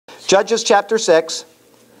Judges chapter 6.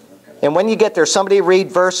 And when you get there, somebody read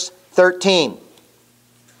verse 13.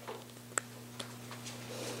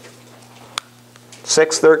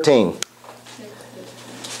 6:13.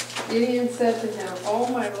 Gideon said to him, "O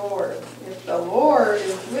my Lord, if the Lord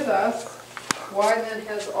is with us, why then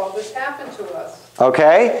has all this happened to us?"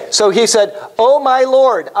 Okay, so he said, "Oh my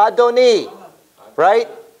Lord, Adoni," right?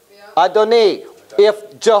 Yeah. Adoni.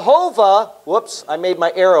 If Jehovah, whoops, I made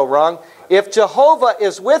my arrow wrong. If Jehovah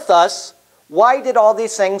is with us, why did all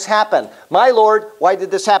these things happen? My Lord, why did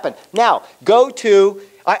this happen? Now, go to,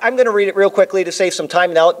 I'm going to read it real quickly to save some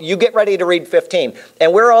time. Now, you get ready to read 15.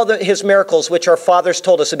 "And where are all his miracles which our fathers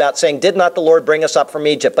told us about, saying, did not the Lord bring us up from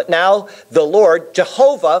Egypt? But now the Lord,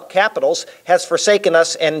 Jehovah, capitals, has forsaken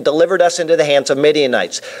us and delivered us into the hands of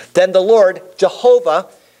Midianites. Then the Lord, Jehovah,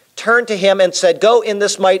 turned to him and said, Go in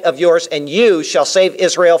this might of yours, and you shall save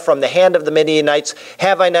Israel from the hand of the Midianites.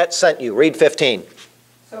 Have I not sent you?" Read 15.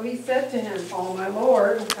 So he said to him, "O my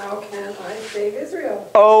Lord, how can I save Israel?"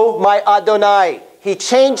 "Oh my Adonai." He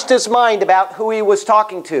changed his mind about who he was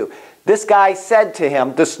talking to. This guy said to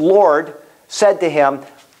him, this Lord said to him,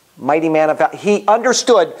 mighty man of valor. He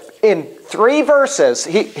understood in 3 verses,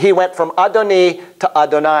 he went from Adoni to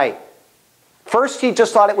Adonai. First, he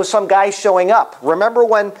just thought it was some guy showing up. Remember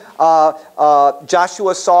when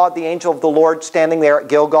Joshua saw the angel of the Lord standing there at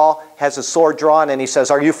Gilgal, has his sword drawn, and he says,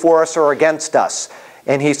 "Are you for us or against us?"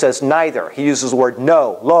 And he says, "Neither." He uses the word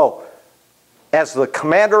no. Lo, as the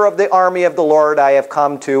commander of the army of the Lord, I have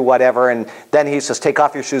come to whatever. And then he says, "Take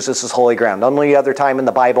off your shoes, this is holy ground." Only other time in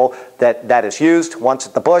the Bible that is used, once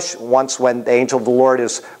at the bush, once when the angel of the Lord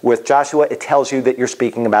is with Joshua, it tells you that you're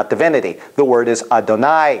speaking about divinity. The word is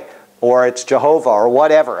Adonai, or it's Jehovah, or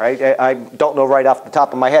whatever. I don't know right off the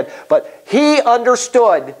top of my head. But he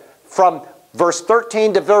understood from verse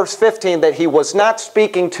 13 to verse 15 that he was not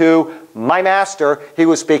speaking to my master, he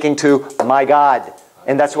was speaking to my God.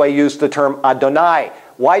 And that's why he used the term Adonai.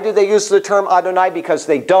 Why do they use the term Adonai? Because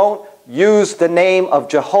they don't use the name of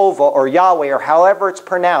Jehovah or Yahweh or however it's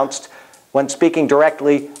pronounced when speaking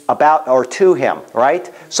directly about or to him, right?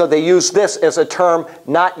 So they use this as a term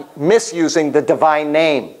not misusing the divine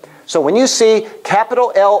name. So when you see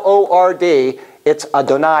capital L-O-R-D, it's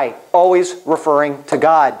Adonai, always referring to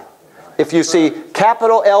God. If you see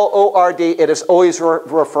capital L-O-R-D, it is always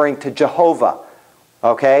referring to Jehovah.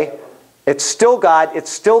 Okay? It's still God,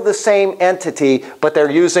 it's still the same entity, but they're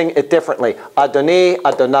using it differently. Adoni,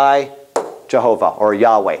 Adonai, Jehovah, or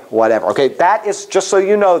Yahweh, whatever. Okay, that is just so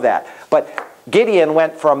you know that. But Gideon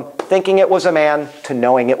went from thinking it was a man to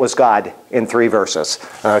knowing it was God in 3 verses.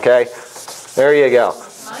 Okay? There you go.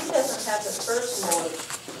 Mine doesn't have the first name.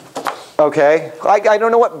 Okay. I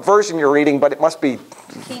don't know what version you're reading, but it must be...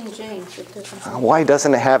 King James. It doesn't. Why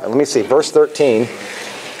doesn't it have it? Let me see. Verse 13.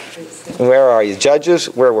 Where are you? Judges?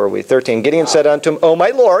 Where were we? 13. Gideon said unto him, "O my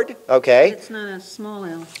Lord." Okay. It's not a small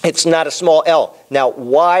L. It's not a small L. Now,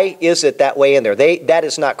 why is it that way in there? That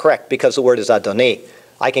is not correct because the word is Adoni.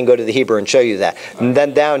 I can go to the Hebrew and show you that. And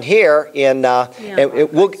then down here in... I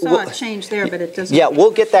saw it change there, but it doesn't... Yeah,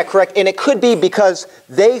 we'll get that correct. And it could be because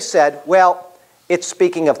they said, well, it's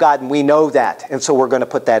speaking of God, and we know that. And so we're going to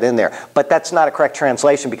put that in there. But that's not a correct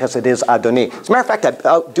translation because it is Adoni. As a matter of fact,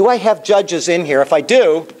 do I have Judges in here? If I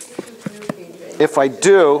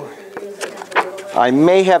do, I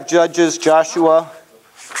may have Judges, Joshua.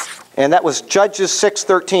 And that was Judges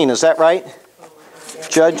 6:13. Is that right?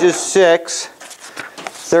 Judges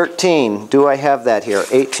 6:13. Do I have that here?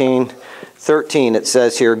 18:13. It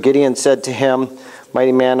says here, Gideon said to him,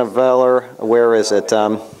 "Mighty man of valor." Where is it?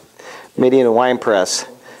 Midian winepress.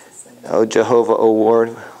 "O Jehovah, O Lord."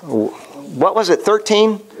 What was it?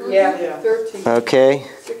 13? Yeah, 13. Okay.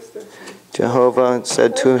 6:13. Jehovah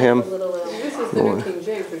said to him, This is the New King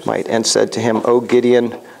James. might, and said to him, "O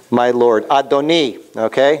Gideon, my Lord." Adoni.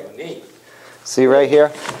 Okay. See right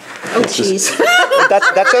here? Oh, jeez.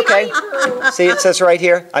 That's okay. See, it says right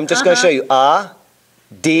here. I'm just going to show you.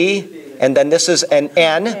 D, and then this is an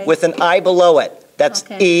N with an I below it. That's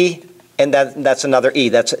E, and that's another E.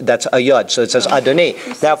 That's a Yud. So it says Adoni.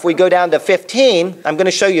 Now, if we go down to 15, I'm going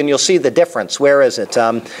to show you, and you'll see the difference. Where is it?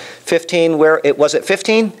 15. Where it was it?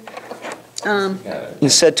 15. He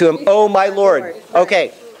said to him, "Oh, my Lord."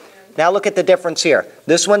 Okay. Now look at the difference here.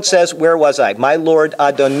 This one says, where was I? "My Lord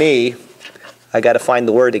Adoni." I got to find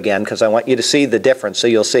the word again because I want you to see the difference. So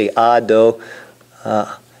you'll see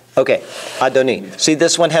okay, Adoni. See,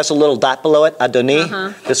 this one has a little dot below it, Adoni.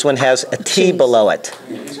 This one has a T below it,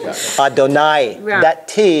 Adonai. Right. That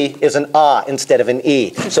T is an A instead of an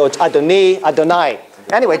E. So it's Adoni, Adonai.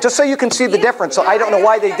 Anyway, just so you can see the difference. So I don't know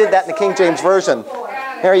why they did that in the King James Version.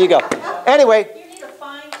 There you go. Anyway. You need a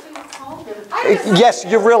fine-tooth comb. I Yes,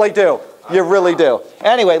 you really do. You really do.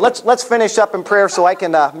 Anyway, let's finish up in prayer so I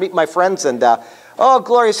can meet my friends. And oh,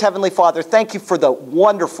 glorious Heavenly Father, thank you for the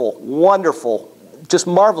wonderful, wonderful, just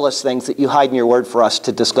marvelous things that you hide in your word for us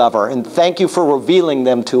to discover. And thank you for revealing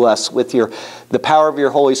them to us with the power of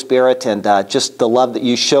your Holy Spirit and just the love that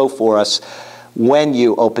you show for us when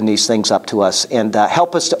you open these things up to us. And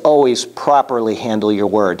help us to always properly handle your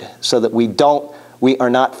word so that we are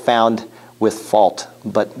not found with fault,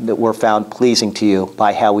 but that we're found pleasing to you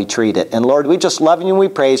by how we treat it. And Lord, we just love you and we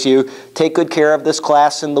praise you. Take good care of this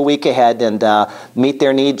class in the week ahead and meet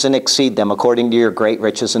their needs and exceed them according to your great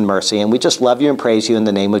riches and mercy. And we just love you and praise you in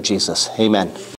the name of Jesus. Amen.